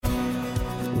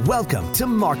Welcome to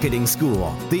Marketing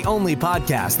School, the only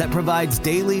podcast that provides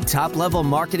daily top-level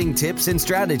marketing tips and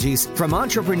strategies from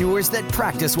entrepreneurs that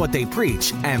practice what they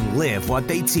preach and live what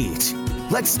they teach.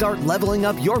 Let's start leveling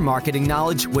up your marketing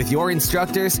knowledge with your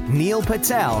instructors, Neil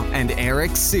Patel and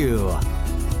Eric Siu.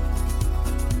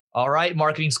 All right,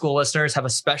 Marketing School listeners, have a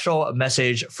special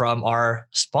message from our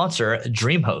sponsor,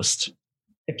 DreamHost.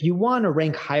 If you want to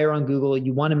rank higher on Google,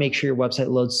 you want to make sure your website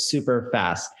loads super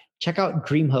fast. Check out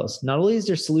DreamHost. Not only is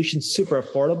their solution super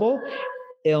affordable,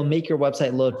 it'll make your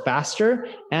website load faster,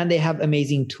 and they have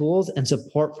amazing tools and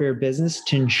support for your business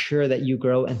to ensure that you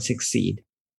grow and succeed.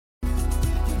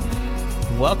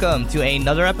 Welcome to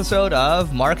another episode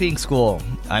of Marketing School.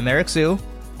 I'm Eric Siu.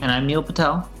 And I'm Neil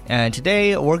Patel. And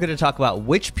today we're going to talk about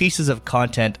which pieces of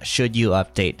content should you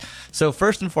update. So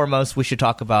first and foremost, we should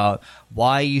talk about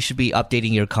why you should be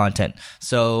updating your content.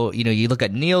 So, you look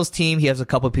at Neil's team. He has a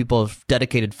couple of people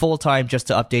dedicated full-time just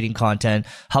to updating content.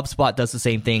 HubSpot does the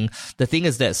same thing. The thing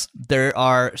is this, there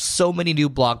are so many new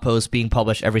blog posts being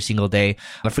published every single day.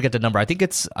 I forget the number. I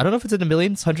don't know if it's in the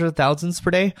millions, hundreds of thousands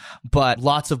per day, but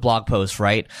lots of blog posts,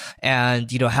 right?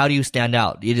 And, how do you stand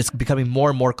out? It is becoming more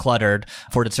and more cluttered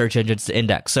for the search engines to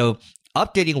index. So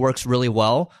updating works really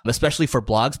well, especially for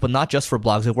blogs, but not just for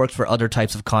blogs. It works for other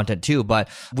types of content too. But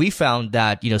we found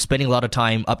that, spending a lot of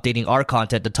time updating our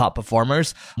content, the top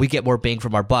performers, we get more bang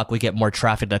from our buck. We get more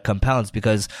traffic that compounds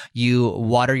because you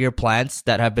water your plants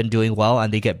that have been doing well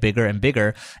and they get bigger and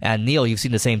bigger. And Neil, you've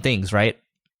seen the same things, right?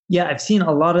 Yeah, I've seen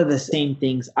a lot of the same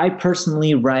things. I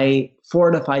personally write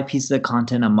 4 to 5 pieces of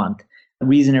content a month. The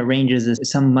reason it ranges is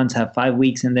some months have 5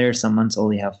 weeks in there, some months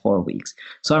only have 4 weeks.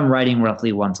 So I'm writing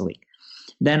roughly once a week.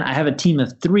 Then I have a team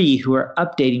of 3 who are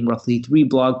updating roughly 3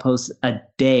 blog posts a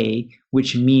day,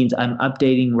 which means I'm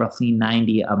updating roughly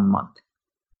 90 a month.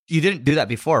 You didn't do that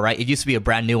before, right? It used to be a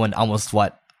brand new one almost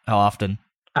how often?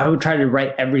 I would try to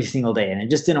write every single day, and it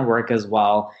just didn't work as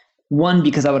well. One,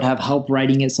 because I would have help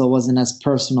writing it, so it wasn't as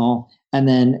personal. And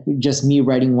then just me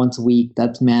writing once a week,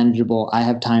 that's manageable. I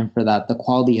have time for that. The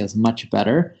quality is much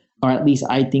better, or at least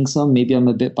I think so. Maybe I'm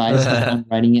a bit biased when I'm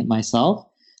writing it myself,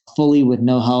 fully with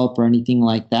no help or anything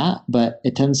like that. But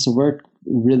it tends to work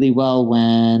really well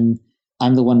when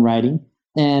I'm the one writing.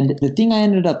 And the thing I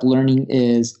ended up learning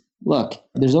is, look,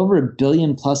 there's over 1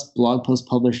 billion plus blog posts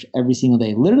published every single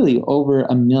day, literally over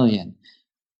 1 million.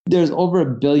 There's over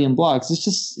 1 billion blogs. There's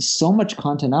just so much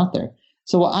content out there.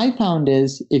 So what I found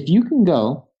is if you can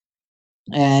go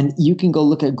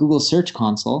look at Google Search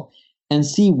Console and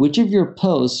see which of your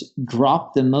posts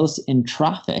drop the most in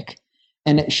traffic,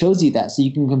 and it shows you that. So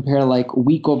you can compare like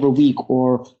week over week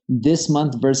or this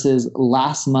month versus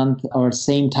last month or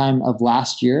same time of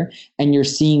last year, and you're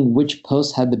seeing which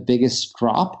posts had the biggest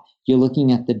drop. You're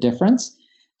looking at the difference.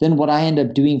 Then what I end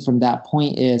up doing from that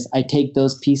point is I take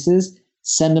those pieces,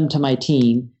 send them to my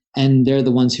team, and they're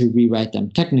the ones who rewrite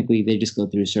them. Technically, they just go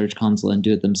through Search Console and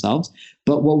do it themselves.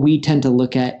 But what we tend to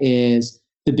look at is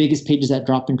the biggest pages that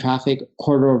drop in traffic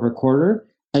quarter over quarter,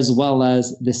 as well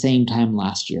as the same time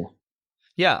last year.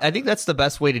 Yeah, I think that's the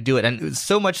best way to do it. And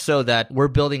so much so that we're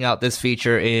building out this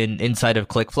feature inside of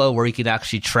ClickFlow where you can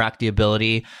actually track the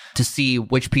ability to see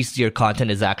which piece of your content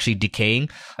is actually decaying.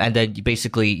 And then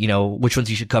basically, which ones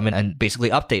you should come in and basically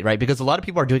update, right? Because a lot of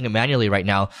people are doing it manually right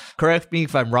now. Correct me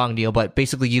if I'm wrong, Neil, but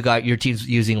basically you got your team's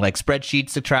using like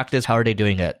spreadsheets to track this. How are they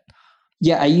doing it?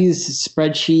 Yeah, I use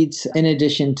spreadsheets. In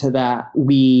addition to that,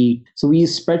 we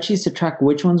use spreadsheets to track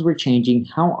which ones we're changing,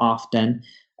 how often.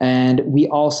 And we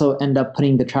also end up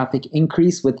putting the traffic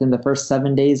increase within the first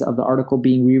 7 days of the article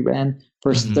being rerun,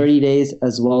 first 30 days,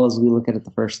 as well as we look at it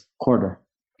the first quarter.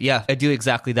 Yeah, I do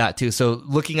exactly that too. So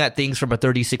looking at things from a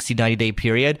 30, 60, 90-day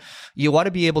period, you want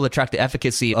to be able to track the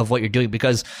efficacy of what you're doing,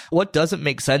 because what doesn't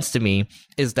make sense to me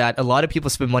is that a lot of people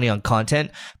spend money on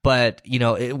content, but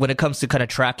when it comes to kind of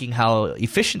tracking how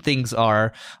efficient things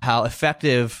are, how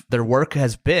effective their work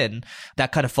has been,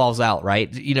 that kind of falls out,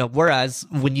 right? Whereas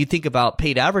when you think about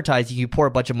paid advertising, you pour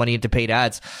a bunch of money into paid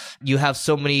ads, you have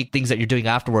so many things that you're doing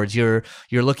afterwards. You're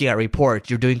looking at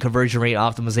reports, you're doing conversion rate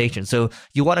optimization. So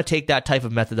you want to take that type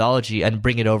of methodology and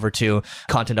bring it over to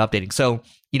content updating. So,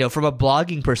 from a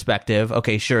blogging perspective,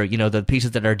 okay, sure, the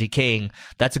pieces that are decaying,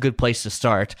 that's a good place to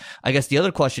start. I guess the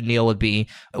other question, Neil, would be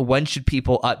when should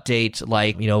people update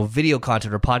video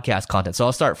content or podcast content? So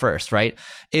I'll start first, right?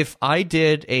 If I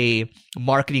did a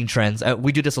marketing trends,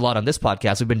 we do this a lot on this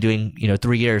podcast. We've been doing,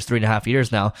 3.5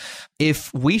 years now.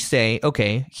 If we say,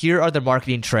 okay, here are the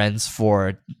marketing trends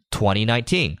for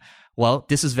 2019. Well,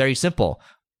 this is very simple.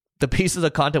 The pieces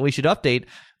of content we should update,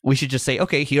 we should just say,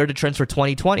 okay, here are the trends for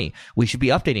 2020. We should be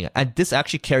updating it. And this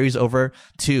actually carries over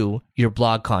to your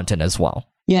blog content as well.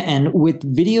 Yeah, and with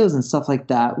videos and stuff like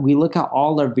that, we look at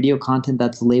all our video content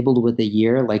that's labeled with a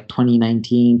year, like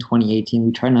 2019, 2018.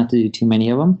 We try not to do too many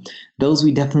of them. Those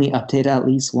we definitely update at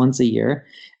least once a year.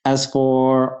 As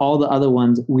for all the other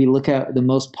ones, we look at the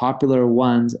most popular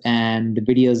ones and the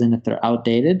videos, and if they're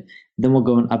outdated, then we'll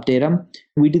go and update them.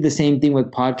 We do the same thing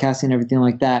with podcasting and everything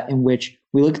like that, in which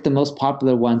we look at the most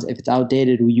popular ones. If it's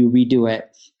outdated, you redo it.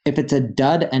 If it's a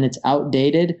dud and it's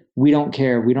outdated, we don't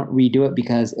care. We don't redo it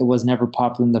because it was never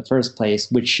popular in the first place,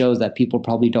 which shows that people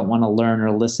probably don't want to learn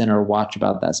or listen or watch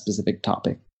about that specific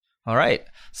topic. All right.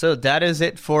 So that is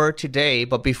it for today.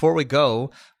 But before we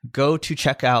go to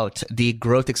check out the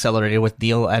Growth Accelerator with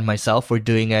Neil and myself. We're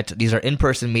doing it. These are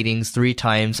in-person meetings 3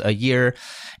 times a year.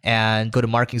 And go to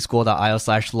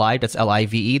marketingschool.io/live. That's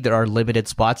LIVE. There are limited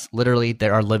spots. Literally,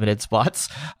 there are limited spots.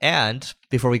 And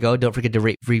before we go, don't forget to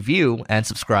rate, review, and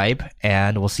subscribe.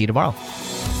 And we'll see you tomorrow.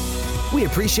 We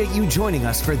appreciate you joining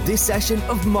us for this session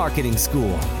of Marketing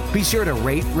School. Be sure to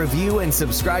rate, review, and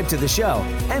subscribe to the show,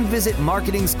 and visit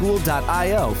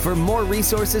marketingschool.io for more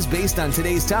resources based on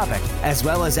today's topic, as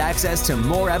well as access to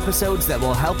more episodes that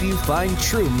will help you find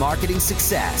true marketing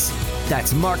success.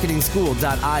 That's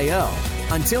marketingschool.io.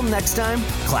 Until next time,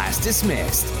 class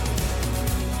dismissed.